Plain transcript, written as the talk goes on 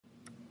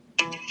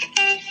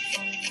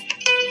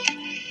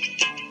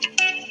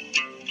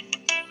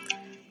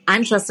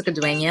I'm Jessica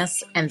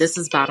Duenas, and this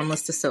is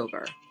Bottomless to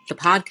Sober, the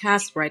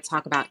podcast where I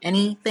talk about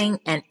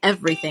anything and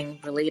everything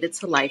related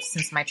to life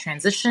since my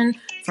transition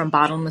from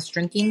bottomless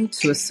drinking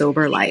to a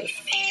sober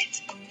life.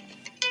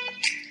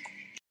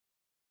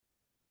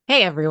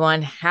 Hey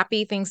everyone,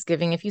 happy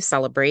Thanksgiving if you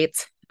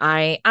celebrate.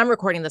 I'm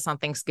recording this on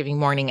Thanksgiving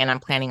morning, and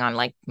I'm planning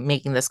on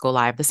making this go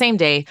live the same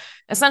day,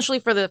 essentially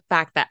for the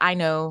fact that I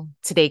know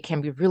today can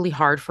be really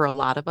hard for a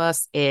lot of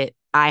us.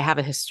 I have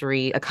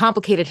a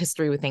complicated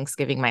history with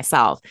Thanksgiving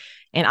myself.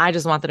 And I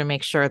just wanted to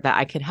make sure that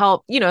I could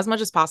help, as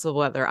much as possible,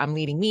 whether I'm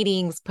leading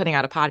meetings, putting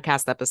out a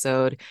podcast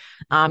episode,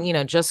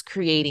 just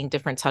creating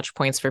different touch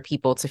points for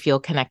people to feel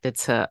connected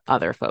to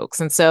other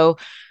folks. And so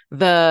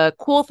the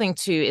cool thing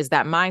too is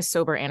that my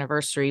sober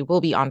anniversary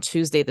will be on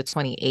Tuesday, the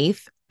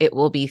 28th. It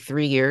will be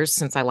 3 years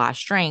since I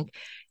last drank.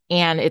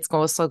 And it's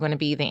also going to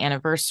be the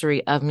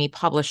anniversary of me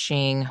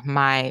publishing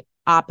my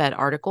op-ed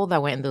article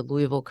that went in the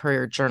Louisville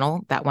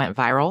Courier-Journal that went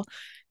viral.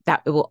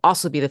 That it will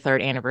also be the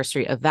third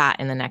anniversary of that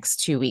in the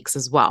next 2 weeks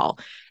as well.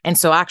 And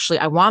so actually,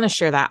 I want to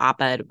share that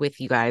op-ed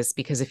with you guys,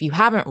 because if you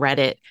haven't read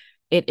it,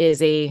 it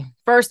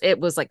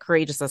was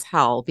courageous as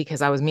hell,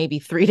 because I was maybe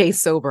 3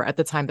 days sober at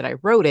the time that I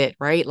wrote it,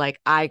 right?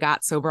 I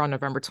got sober on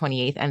November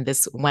 28th, and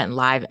this went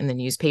live in the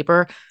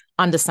newspaper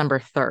on December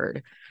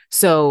 3rd.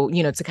 So,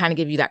 to kind of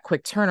give you that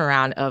quick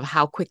turnaround of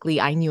how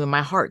quickly I knew in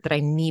my heart that I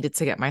needed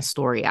to get my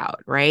story out,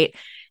 right?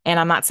 And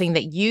I'm not saying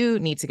that you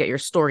need to get your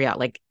story out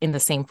in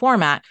the same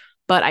format,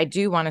 but I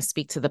do want to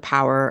speak to the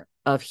power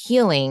of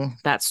healing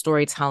that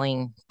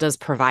storytelling does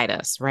provide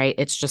us, right?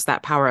 It's just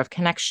that power of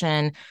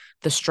connection,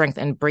 the strength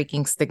in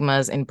breaking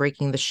stigmas and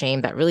breaking the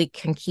shame that really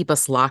can keep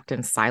us locked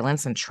in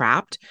silence and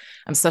trapped,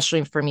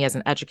 especially for me as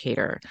an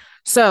educator.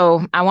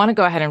 So I want to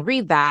go ahead and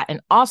read that,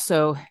 and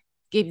also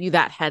give you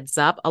that heads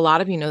up. A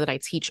lot of you know that I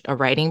teach a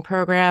writing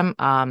program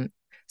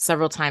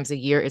several times a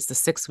year. It's the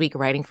 6-week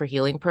Writing for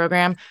Healing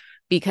program.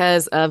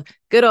 Because of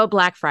good old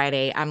Black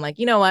Friday, I'm like,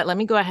 you know what? Let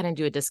me go ahead and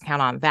do a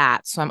discount on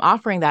that. So I'm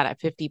offering that at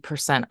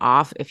 50%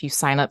 off if you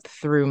sign up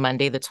through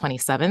Monday, the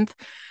 27th.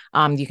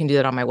 You can do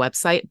that on my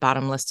website,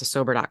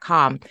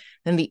 bottomlesstosober.com.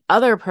 Then the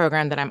other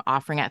program that I'm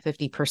offering at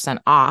 50%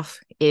 off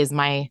is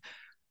my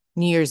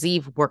New Year's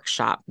Eve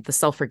workshop, the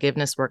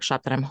self-forgiveness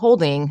workshop that I'm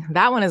holding.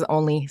 That one is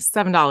only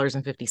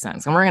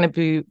 $7.50. And we're going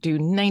to do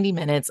 90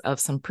 minutes of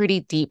some pretty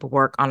deep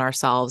work on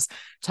ourselves,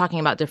 talking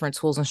about different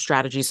tools and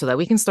strategies so that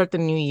we can start the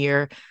new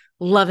year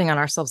loving on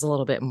ourselves a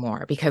little bit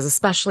more. Because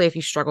especially if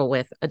you struggle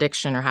with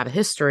addiction or have a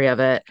history of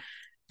it,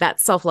 that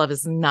self-love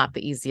is not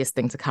the easiest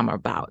thing to come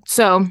about.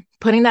 So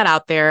putting that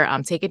out there,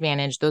 take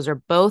advantage. Those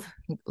are both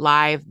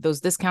live.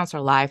 Those discounts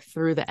are live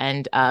through the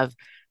end of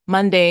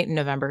Monday,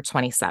 November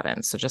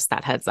 27th. So just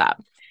that heads up.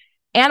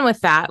 And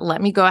with that,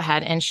 let me go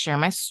ahead and share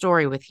my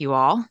story with you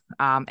all.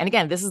 And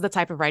again, this is the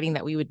type of writing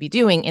that we would be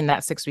doing in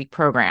that 6-week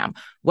program,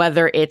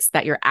 whether it's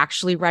that you're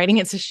actually writing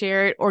it to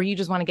share it, or you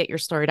just want to get your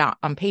story down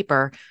on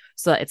paper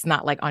so that it's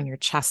not on your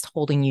chest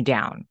holding you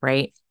down,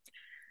 right?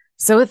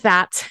 So with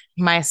that,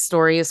 my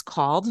story is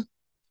called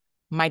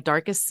My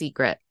Darkest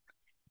Secret.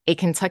 A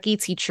Kentucky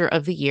Teacher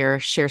of the Year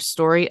shares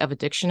story of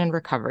addiction and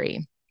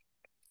recovery.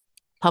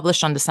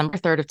 Published on December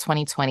 3rd of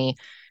 2020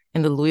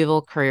 in the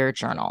Louisville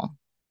Courier-Journal.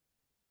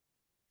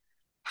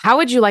 How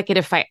would you like it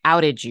if I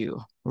outed you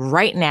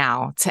right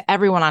now to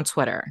everyone on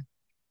Twitter?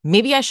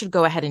 Maybe I should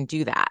go ahead and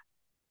do that.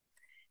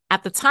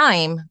 At the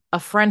time, a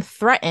friend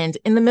threatened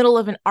in the middle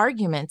of an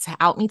argument to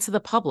out me to the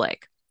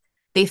public.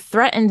 They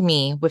threatened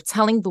me with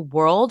telling the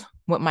world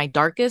what my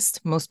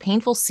darkest, most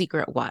painful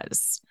secret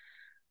was.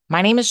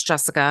 My name is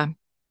Jessica,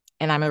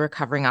 and I'm a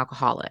recovering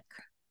alcoholic.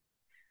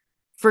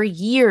 For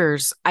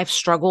years, I've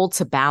struggled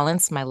to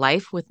balance my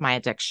life with my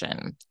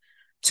addiction.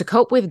 To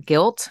cope with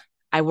guilt,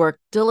 I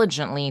worked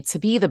diligently to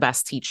be the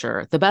best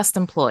teacher, the best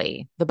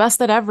employee, the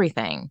best at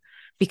everything,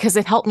 because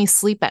it helped me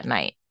sleep at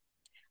night.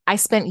 I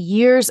spent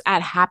years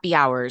at happy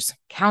hours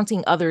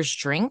counting others'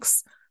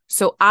 drinks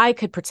so I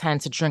could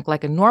pretend to drink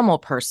like a normal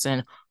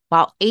person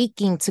while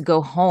aching to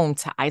go home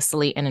to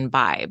isolate and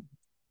imbibe.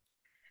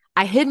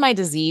 I hid my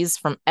disease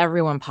from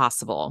everyone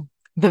possible.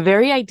 The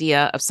very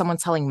idea of someone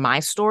telling my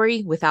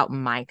story without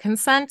my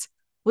consent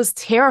was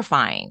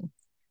terrifying.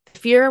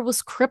 Fear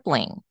was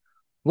crippling.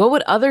 What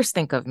would others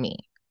think of me?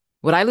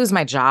 Would I lose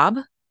my job?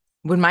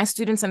 Would my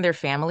students and their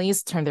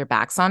families turn their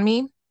backs on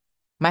me?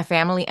 My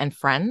family and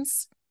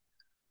friends?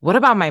 What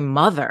about my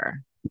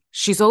mother?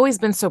 She's always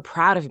been so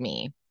proud of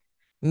me.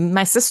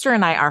 My sister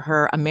and I are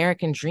her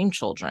American dream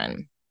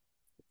children.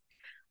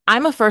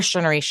 I'm a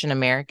first-generation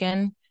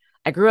American.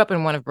 I grew up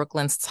in one of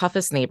Brooklyn's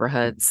toughest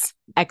neighborhoods,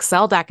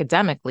 excelled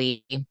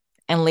academically,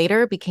 and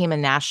later became a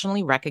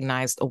nationally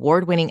recognized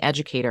award-winning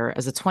educator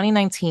as a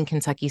 2019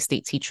 Kentucky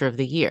State Teacher of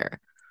the Year.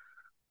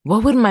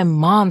 What would my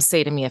mom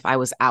say to me if I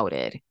was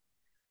outed?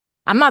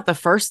 I'm not the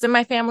first in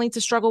my family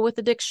to struggle with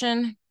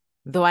addiction,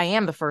 though I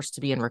am the first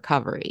to be in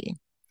recovery.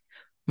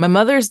 My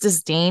mother's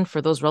disdain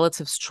for those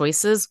relatives'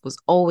 choices was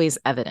always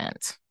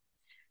evident.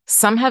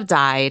 Some have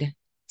died,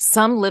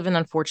 some live in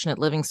unfortunate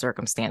living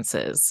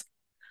circumstances.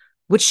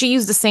 Would she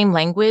use the same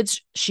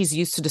language she's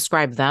used to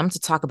describe them to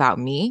talk about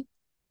me?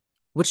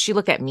 Would she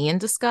look at me in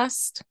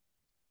disgust?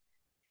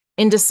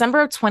 In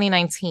December of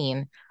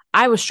 2019,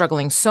 I was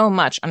struggling so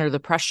much under the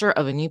pressure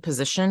of a new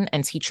position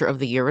and Teacher of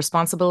the Year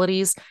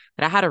responsibilities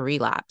that I had a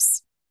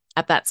relapse.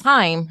 At that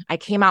time, I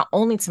came out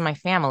only to my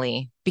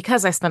family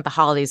because I spent the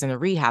holidays in a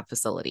rehab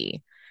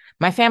facility.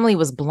 My family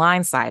was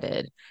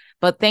blindsided,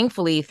 but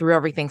thankfully, through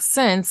everything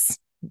since,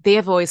 they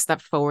have always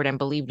stepped forward and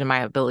believed in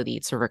my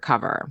ability to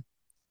recover.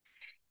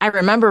 I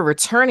remember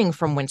returning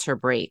from winter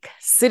break,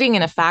 sitting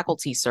in a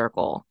faculty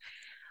circle.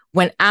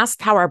 When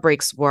asked how our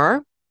breaks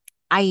were,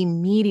 I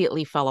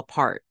immediately fell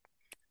apart.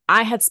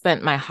 I had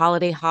spent my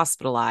holiday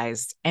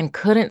hospitalized and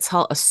couldn't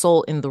tell a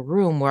soul in the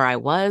room where I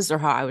was or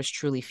how I was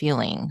truly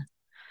feeling.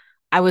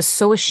 I was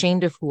so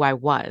ashamed of who I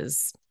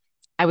was.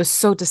 I was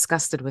so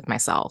disgusted with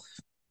myself.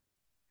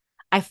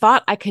 I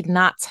thought I could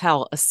not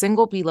tell a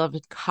single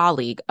beloved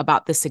colleague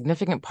about this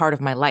significant part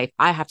of my life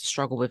I have to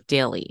struggle with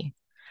daily.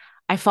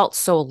 I felt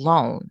so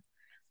alone.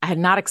 I had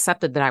not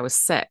accepted that I was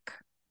sick.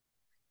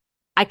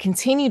 I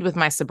continued with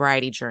my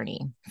sobriety journey,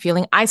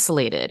 feeling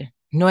isolated,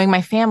 knowing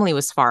my family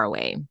was far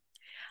away.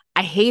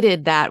 I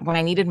hated that when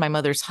I needed my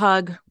mother's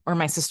hug or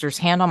my sister's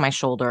hand on my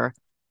shoulder,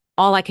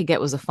 all I could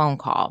get was a phone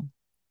call.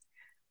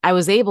 I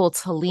was able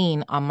to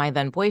lean on my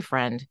then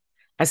boyfriend,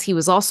 as he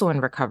was also in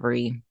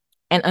recovery,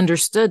 and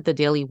understood the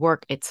daily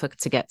work it took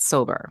to get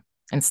sober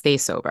and stay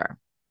sober.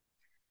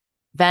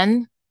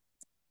 Then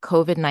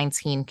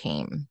COVID-19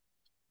 came.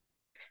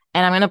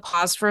 And I'm going to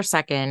pause for a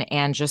second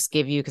and just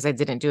give you, because I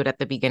didn't do it at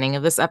the beginning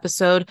of this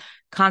episode,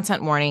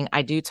 content warning.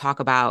 I do talk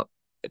about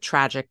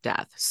tragic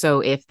death. So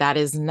if that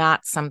is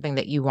not something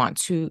that you want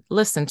to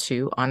listen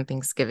to on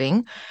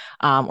Thanksgiving,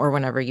 or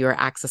whenever you are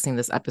accessing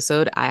this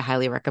episode, I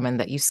highly recommend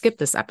that you skip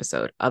this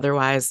episode.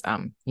 Otherwise,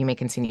 you may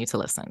continue to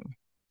listen.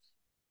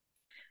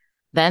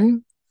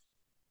 Then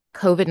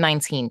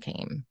COVID-19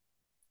 came.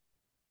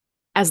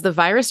 As the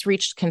virus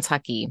reached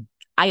Kentucky,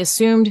 I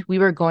assumed we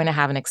were going to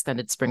have an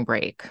extended spring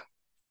break.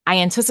 I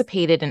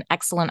anticipated an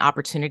excellent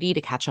opportunity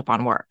to catch up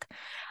on work.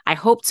 I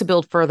hoped to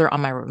build further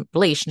on my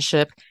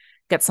relationship,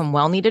 get some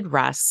well-needed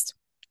rest,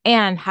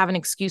 and have an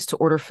excuse to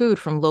order food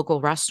from local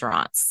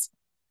restaurants.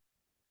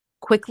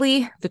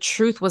 Quickly, the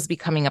truth was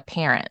becoming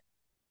apparent.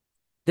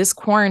 This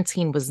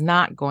quarantine was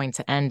not going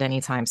to end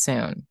anytime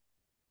soon.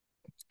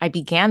 I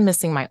began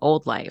missing my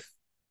old life.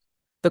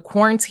 The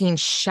quarantine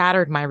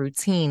shattered my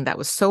routine that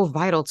was so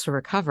vital to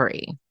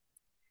recovery.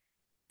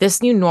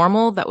 This new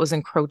normal that was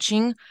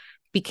encroaching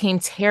became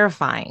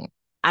terrifying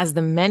as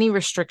the many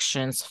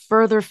restrictions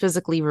further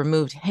physically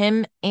removed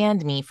him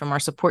and me from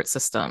our support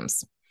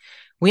systems.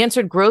 We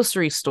entered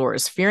grocery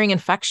stores, fearing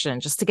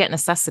infection just to get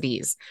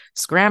necessities,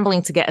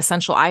 scrambling to get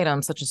essential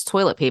items such as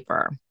toilet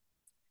paper.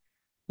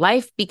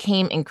 Life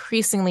became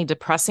increasingly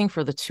depressing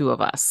for the two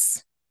of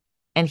us,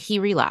 and he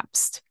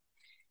relapsed.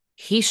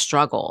 He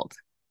struggled.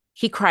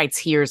 He cried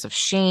tears of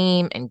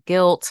shame and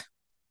guilt,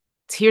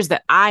 tears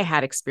that I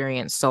had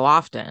experienced so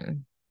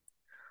often.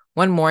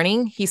 One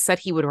morning, he said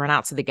he would run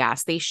out to the gas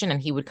station and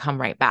he would come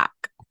right back.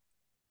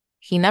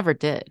 He never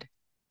did.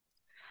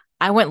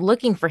 I went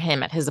looking for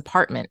him at his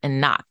apartment and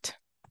knocked.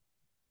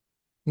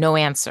 No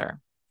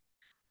answer.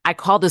 I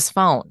called his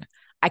phone.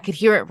 I could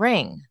hear it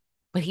ring,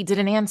 but he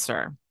didn't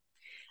answer.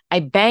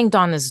 I banged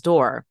on his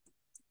door.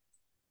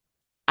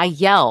 I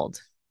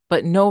yelled,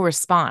 but no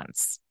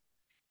response.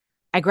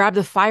 I grabbed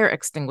a fire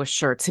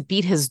extinguisher to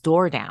beat his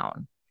door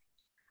down.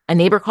 A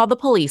neighbor called the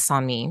police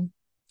on me,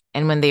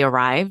 and when they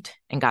arrived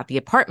and got the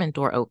apartment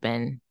door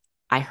open,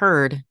 I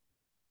heard,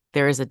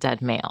 "There is a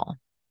dead male."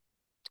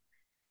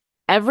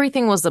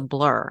 Everything was a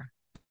blur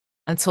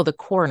until the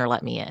coroner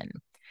let me in.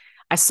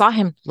 I saw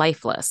him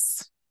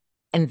lifeless,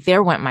 and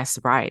there went my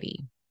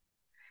sobriety.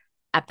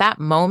 At that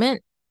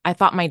moment, I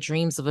thought my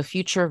dreams of a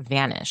future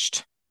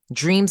vanished.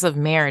 Dreams of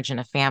marriage and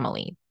a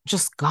family,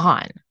 just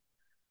gone.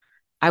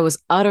 I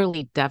was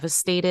utterly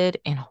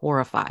devastated and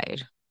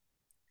horrified.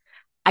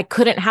 I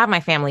couldn't have my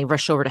family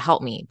rush over to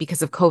help me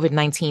because of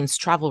COVID-19's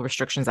travel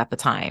restrictions at the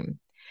time.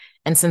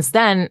 And since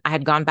then, I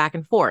had gone back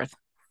and forth,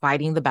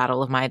 fighting the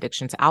battle of my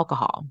addiction to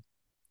alcohol.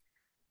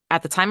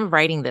 At the time of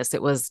writing this,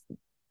 it was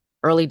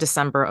early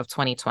December of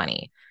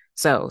 2020.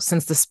 So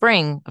since the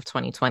spring of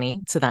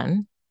 2020 to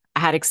then,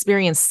 I had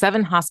experienced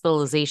 7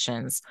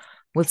 hospitalizations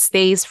with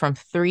stays from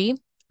 3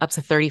 up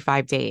to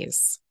 35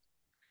 days.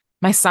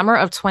 My summer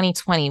of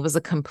 2020 was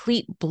a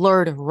complete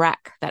blurred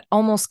wreck that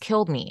almost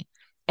killed me,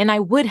 and I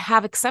would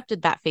have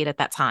accepted that fate at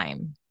that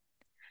time.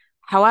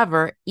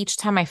 However, each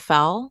time I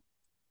fell,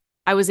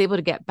 I was able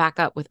to get back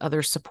up with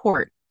other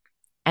support.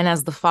 And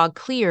as the fog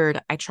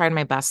cleared, I tried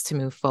my best to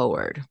move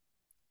forward.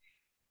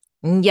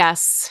 And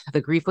yes, the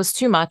grief was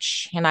too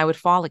much, and I would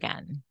fall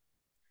again.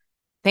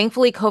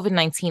 Thankfully,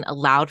 COVID-19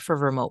 allowed for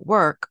remote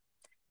work,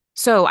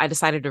 so I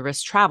decided to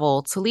risk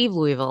travel to leave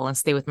Louisville and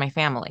stay with my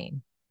family.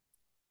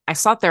 I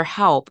sought their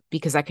help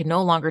because I could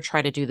no longer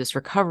try to do this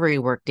recovery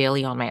work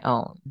daily on my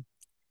own.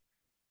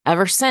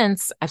 Ever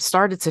since, I've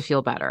started to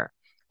feel better.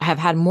 I have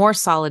had more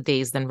solid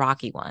days than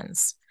rocky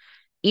ones.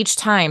 Each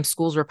time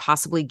schools were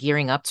possibly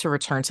gearing up to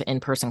return to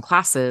in-person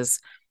classes,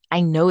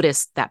 I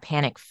noticed that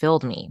panic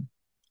filled me.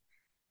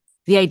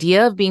 The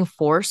idea of being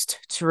forced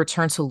to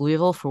return to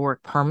Louisville for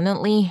work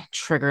permanently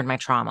triggered my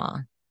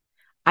trauma.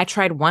 I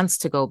tried once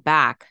to go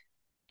back,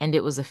 and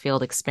it was a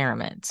failed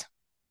experiment.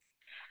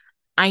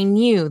 I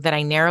knew that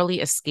I narrowly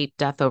escaped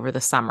death over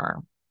the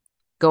summer.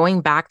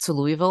 Going back to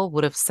Louisville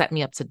would have set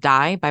me up to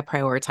die by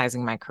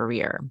prioritizing my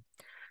career.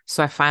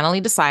 So I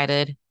finally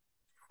decided,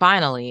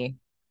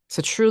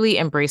 to truly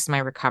embrace my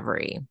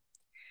recovery.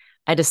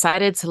 I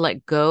decided to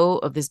let go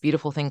of this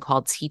beautiful thing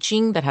called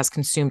teaching that has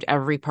consumed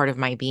every part of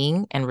my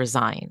being and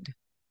resigned.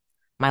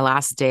 My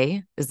last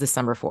day is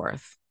December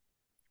 4th.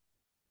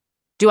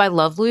 Do I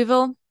love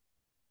Louisville?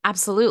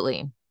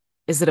 Absolutely.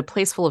 Is it a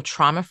place full of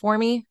trauma for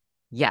me?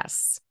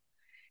 Yes.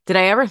 Did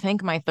I ever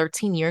think my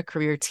 13-year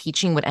career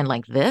teaching would end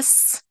like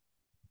this?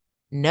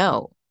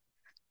 No.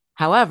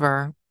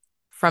 However,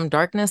 from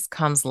darkness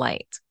comes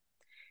light.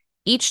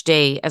 Each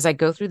day, as I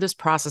go through this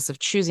process of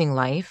choosing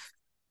life,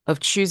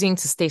 of choosing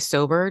to stay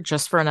sober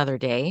just for another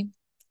day,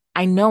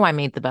 I know I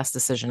made the best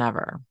decision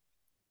ever.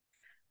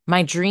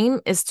 My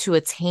dream is to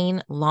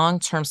attain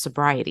long-term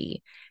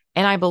sobriety,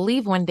 and I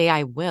believe one day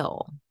I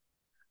will.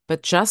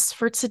 But just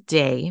for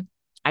today,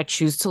 I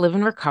choose to live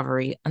in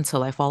recovery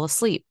until I fall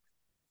asleep.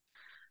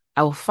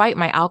 I will fight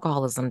my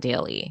alcoholism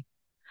daily.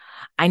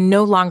 I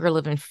no longer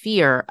live in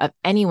fear of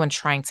anyone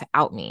trying to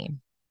out me.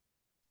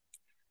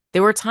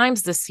 There were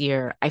times this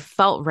year I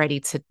felt ready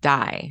to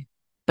die,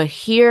 but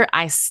here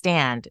I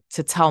stand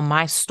to tell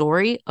my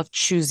story of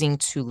choosing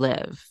to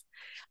live.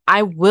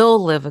 I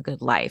will live a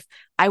good life.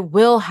 I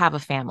will have a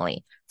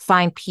family,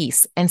 find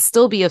peace, and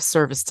still be of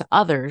service to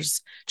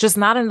others, just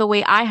not in the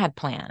way I had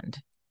planned.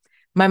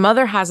 My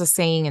mother has a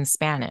saying in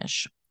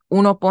Spanish,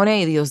 uno pone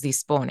y Dios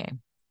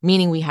dispone,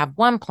 meaning we have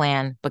one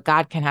plan, but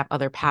God can have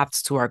other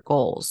paths to our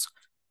goals,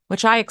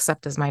 which I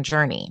accept as my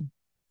journey.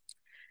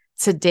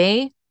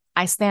 Today,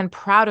 I stand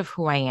proud of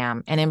who I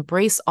am and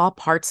embrace all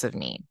parts of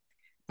me.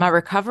 My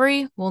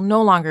recovery will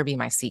no longer be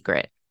my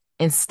secret.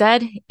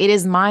 Instead, it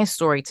is my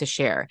story to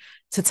share,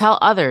 to tell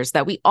others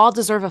that we all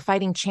deserve a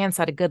fighting chance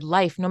at a good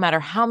life, no matter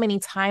how many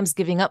times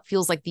giving up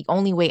feels like the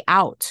only way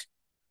out.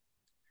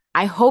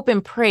 I hope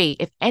and pray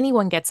if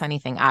anyone gets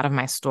anything out of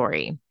my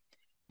story,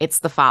 it's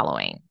the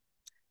following.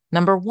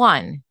 Number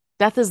one,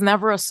 death is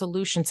never a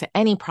solution to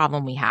any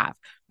problem we have,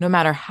 no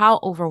matter how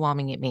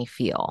overwhelming it may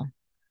feel.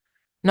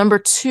 Number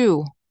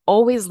two,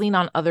 always lean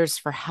on others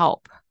for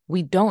help.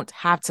 We don't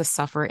have to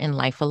suffer in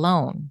life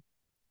alone.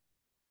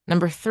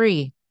 Number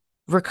three,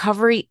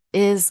 recovery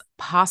is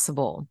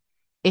possible.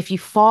 If you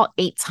fall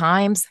 8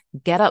 times,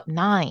 get up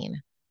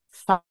 9.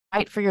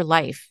 Fight for your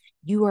life.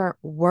 You are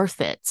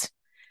worth it.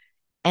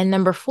 And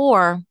number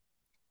 4,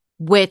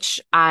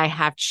 which I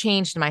have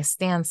changed my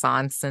stance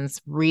on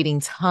since reading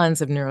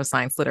tons of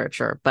neuroscience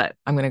literature, but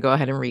I'm going to go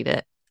ahead and read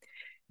it.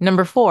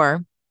 Number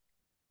 4,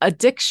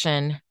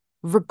 addiction,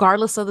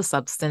 regardless of the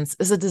substance,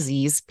 is a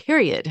disease,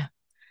 period.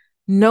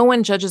 No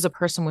one judges a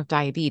person with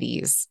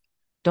diabetes.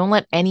 Don't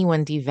let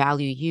anyone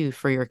devalue you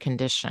for your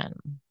condition.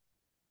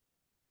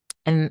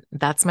 And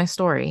that's my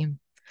story.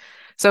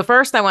 So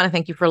first, I want to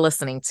thank you for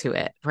listening to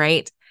it,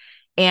 right?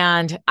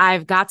 And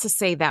I've got to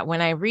say that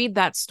when I read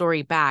that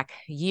story back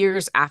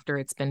years after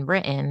it's been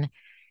written,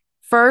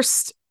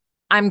 first,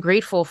 I'm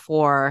grateful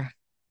for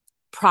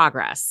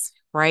progress,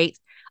 right?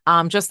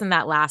 Just in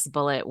that last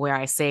bullet where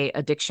I say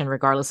addiction,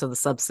 regardless of the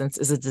substance,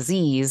 is a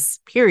disease,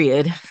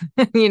 period,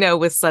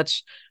 with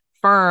such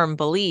firm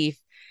belief.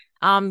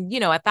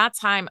 At that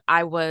time,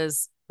 I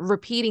was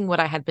repeating what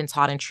I had been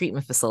taught in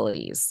treatment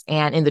facilities.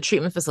 And in the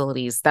treatment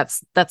facilities,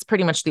 that's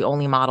pretty much the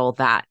only model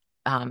that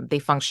they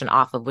function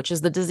off of, which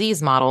is the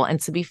disease model. And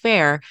to be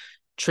fair,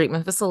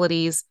 treatment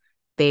facilities,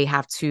 they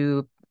have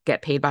to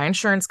get paid by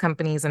insurance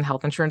companies, and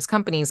health insurance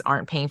companies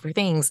aren't paying for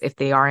things if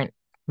they aren't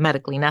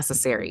medically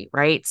necessary,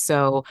 right?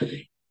 So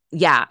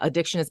yeah,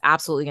 addiction is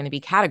absolutely going to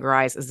be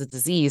categorized as a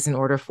disease in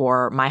order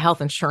for my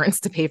health insurance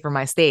to pay for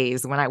my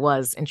stays when I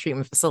was in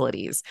treatment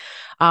facilities.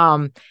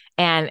 And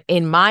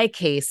in my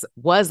case,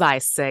 was I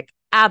sick?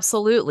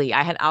 Absolutely.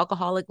 I had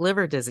alcoholic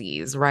liver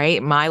disease,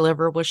 right? My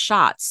liver was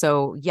shot.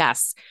 So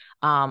yes,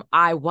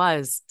 I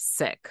was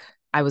sick.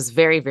 I was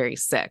very, very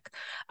sick.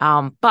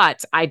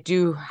 But I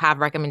do have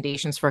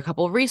recommendations for a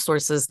couple of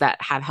resources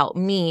that have helped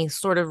me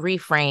sort of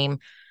reframe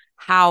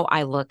how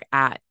I look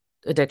at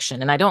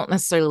addiction. And I don't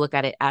necessarily look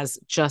at it as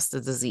just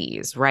a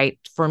disease, right?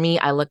 For me,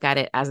 I look at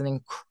it as an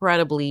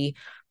incredibly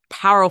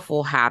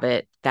powerful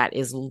habit that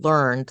is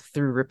learned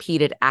through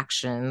repeated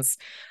actions,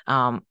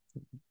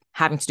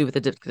 having to do with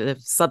addictive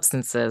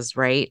substances,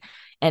 right?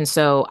 And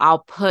so I'll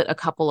put a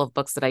couple of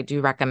books that I do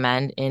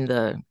recommend in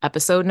the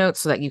episode notes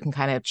so that you can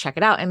kind of check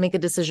it out and make a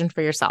decision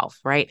for yourself,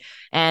 right?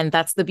 And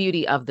that's the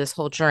beauty of this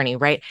whole journey,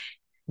 right?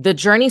 The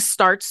journey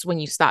starts when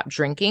you stop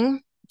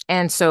drinking.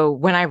 And so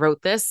when I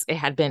wrote this, it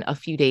had been a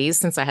few days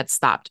since I had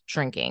stopped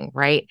drinking,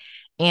 right?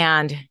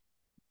 And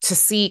to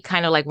see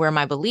kind of like where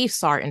my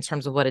beliefs are in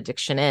terms of what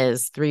addiction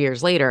is 3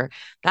 years later,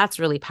 that's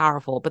really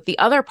powerful. But the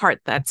other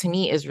part that to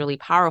me is really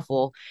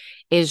powerful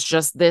is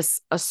just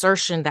this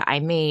assertion that I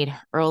made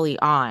early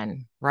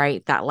on,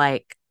 right? That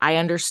like I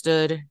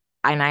understood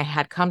and I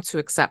had come to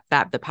accept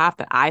that the path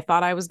that I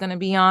thought I was going to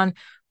be on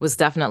was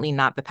definitely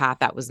not the path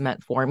that was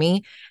meant for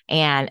me.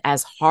 And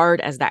as hard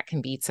as that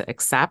can be to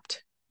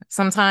accept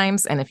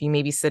sometimes, and if you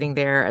may be sitting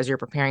there as you're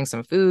preparing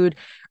some food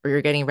or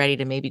you're getting ready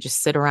to maybe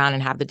just sit around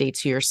and have the day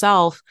to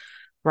yourself,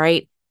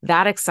 right?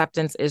 That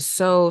acceptance is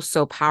so,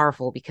 so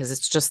powerful because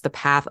it's just the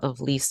path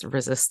of least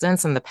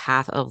resistance and the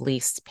path of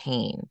least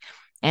pain.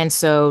 And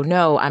so,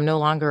 no, I'm no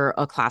longer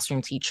a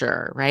classroom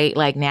teacher, right?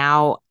 Like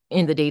now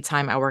in the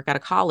daytime, I work at a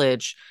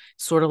college,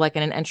 sort of like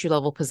in an entry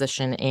level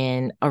position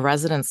in a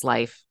residence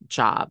life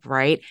job,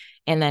 right?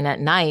 And then at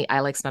night, I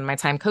like spend my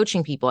time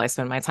coaching people. I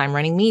spend my time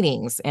running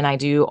meetings and I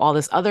do all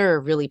this other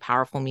really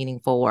powerful,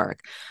 meaningful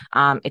work.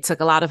 It took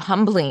a lot of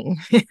humbling.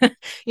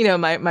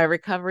 My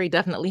recovery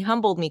definitely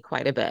humbled me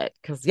quite a bit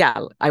because,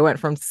 yeah, I went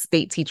from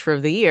state teacher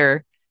of the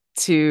year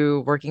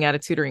to working at a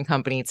tutoring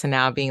company to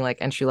now being like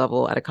entry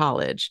level at a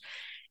college.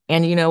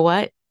 And you know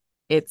what?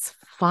 It's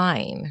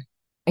fine.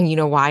 And you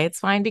know why it's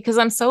fine? Because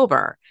I'm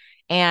sober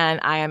and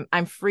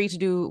I'm free to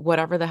do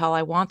whatever the hell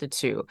I wanted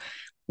to.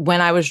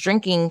 When I was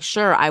drinking,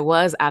 sure, I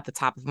was at the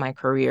top of my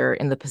career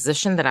in the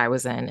position that I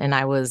was in, and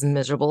I was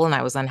miserable and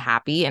I was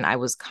unhappy and I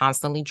was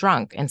constantly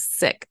drunk and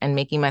sick and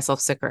making myself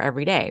sicker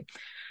every day.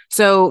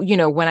 So,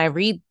 when I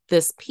read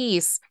this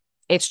piece,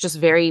 it's just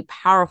very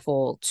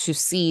powerful to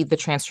see the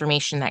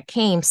transformation that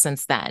came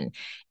since then.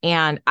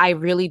 And I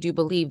really do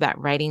believe that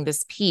writing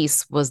this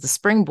piece was the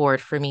springboard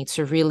for me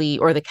to really,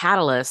 or the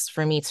catalyst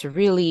for me to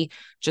really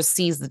just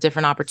seize the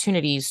different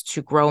opportunities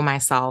to grow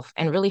myself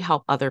and really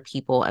help other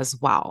people as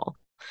well.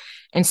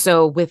 And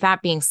so, with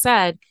that being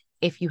said,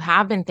 if you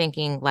have been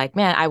thinking like,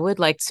 man, I would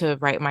like to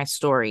write my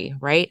story,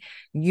 right?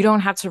 You don't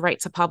have to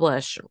write to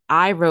publish.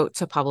 I wrote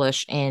to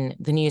publish in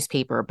the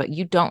newspaper, but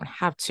you don't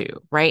have to,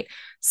 right?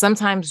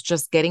 Sometimes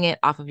just getting it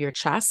off of your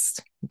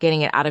chest,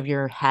 getting it out of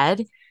your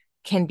head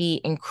can be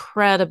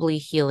incredibly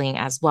healing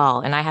as well.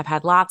 And I have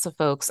had lots of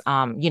folks,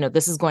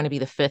 this is going to be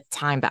the fifth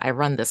time that I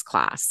run this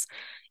class.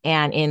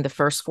 And in the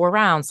first 4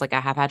 rounds, like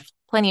I have had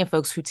plenty of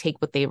folks who take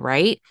what they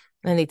write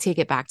and they take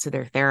it back to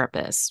their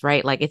therapist,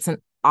 right? Like it's an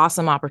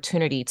awesome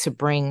opportunity to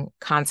bring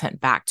content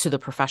back to the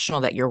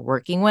professional that you're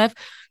working with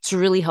to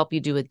really help you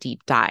do a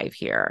deep dive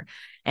here.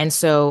 And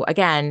so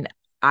again,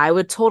 I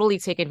would totally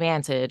take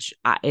advantage.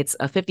 It's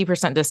a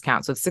 50%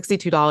 discount. So it's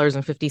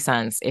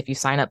 $62.50 if you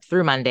sign up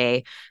through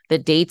Monday. The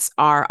dates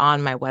are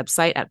on my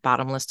website at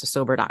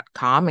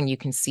bottomlesstosober.com, and you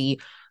can see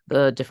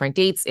the different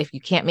dates. If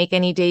you can't make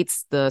any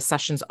dates, the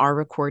sessions are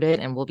recorded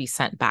and will be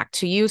sent back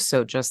to you.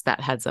 So just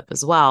that heads up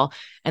as well.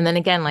 And then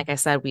again, like I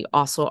said, we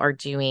also are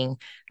doing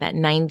that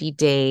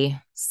 90-day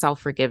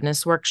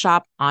self-forgiveness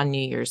workshop on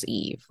New Year's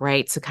Eve,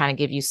 right? To kind of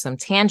give you some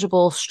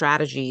tangible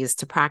strategies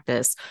to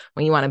practice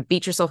when you want to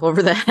beat yourself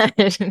over the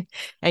head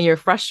and you're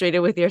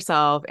frustrated with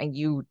yourself and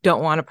you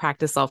don't want to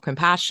practice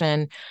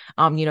self-compassion.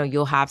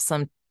 You'll have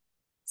some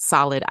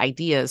solid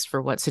ideas for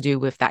what to do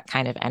with that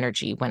kind of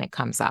energy when it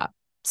comes up.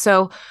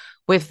 So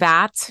with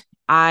that,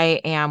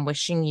 I am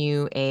wishing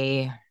you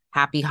a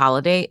happy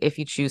holiday if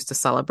you choose to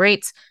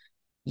celebrate.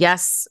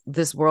 Yes,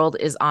 this world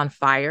is on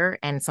fire,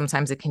 and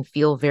sometimes it can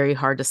feel very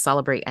hard to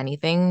celebrate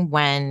anything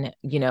when,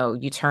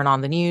 you turn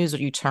on the news or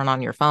you turn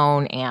on your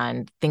phone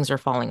and things are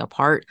falling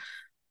apart.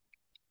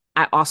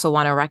 I also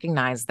want to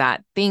recognize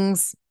that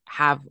things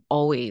have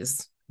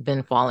always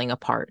been falling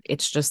apart.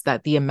 It's just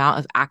that the amount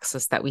of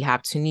access that we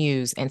have to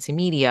news and to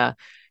media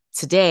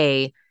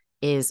today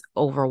is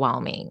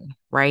overwhelming,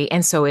 right?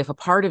 And so if a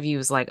part of you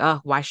is like,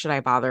 oh, why should I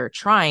bother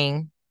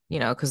trying,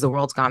 because the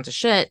world's gone to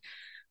shit,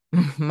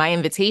 my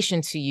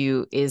invitation to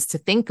you is to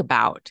think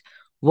about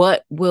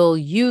what will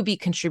you be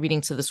contributing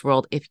to this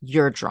world if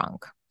you're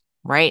drunk,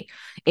 right?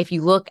 If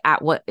you look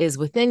at what is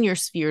within your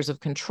spheres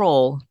of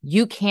control,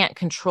 you can't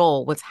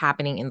control what's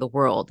happening in the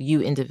world,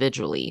 you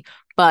individually,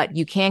 but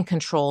you can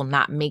control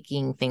not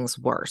making things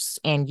worse.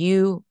 And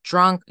you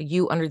drunk,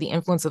 you under the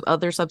influence of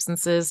other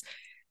substances,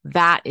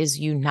 that is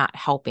you not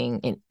helping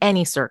in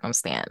any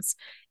circumstance.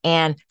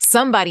 And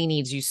somebody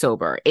needs you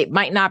sober. It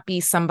might not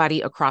be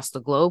somebody across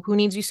the globe who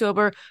needs you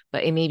sober,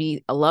 but it may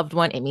be a loved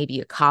one. It may be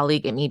a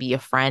colleague. It may be a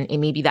friend. It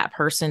may be that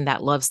person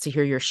that loves to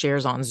hear your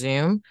shares on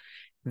Zoom.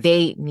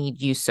 They need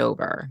you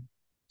sober.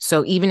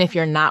 So even if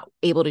you're not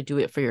able to do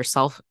it for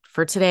yourself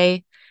for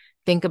today,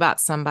 think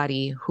about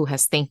somebody who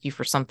has thanked you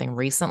for something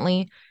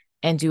recently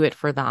and do it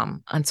for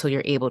them until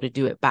you're able to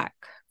do it back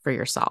for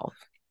yourself.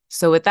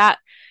 So with that,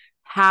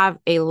 have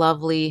a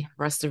lovely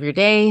rest of your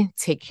day.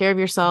 Take care of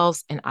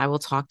yourselves, and I will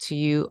talk to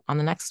you on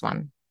the next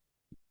one.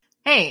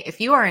 Hey, if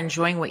you are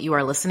enjoying what you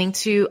are listening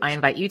to, I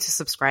invite you to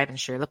subscribe and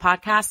share the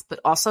podcast, but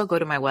also go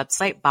to my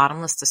website,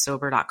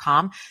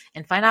 bottomlesstosober.com,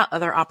 and find out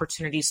other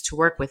opportunities to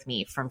work with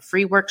me, from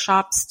free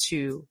workshops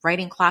to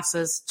writing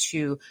classes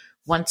to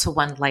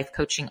one-to-one life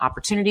coaching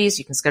opportunities.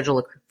 You can schedule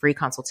a free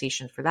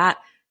consultation for that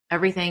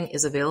Everything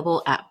is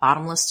available at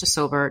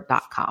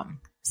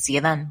bottomlesstosober.com. See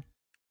you then.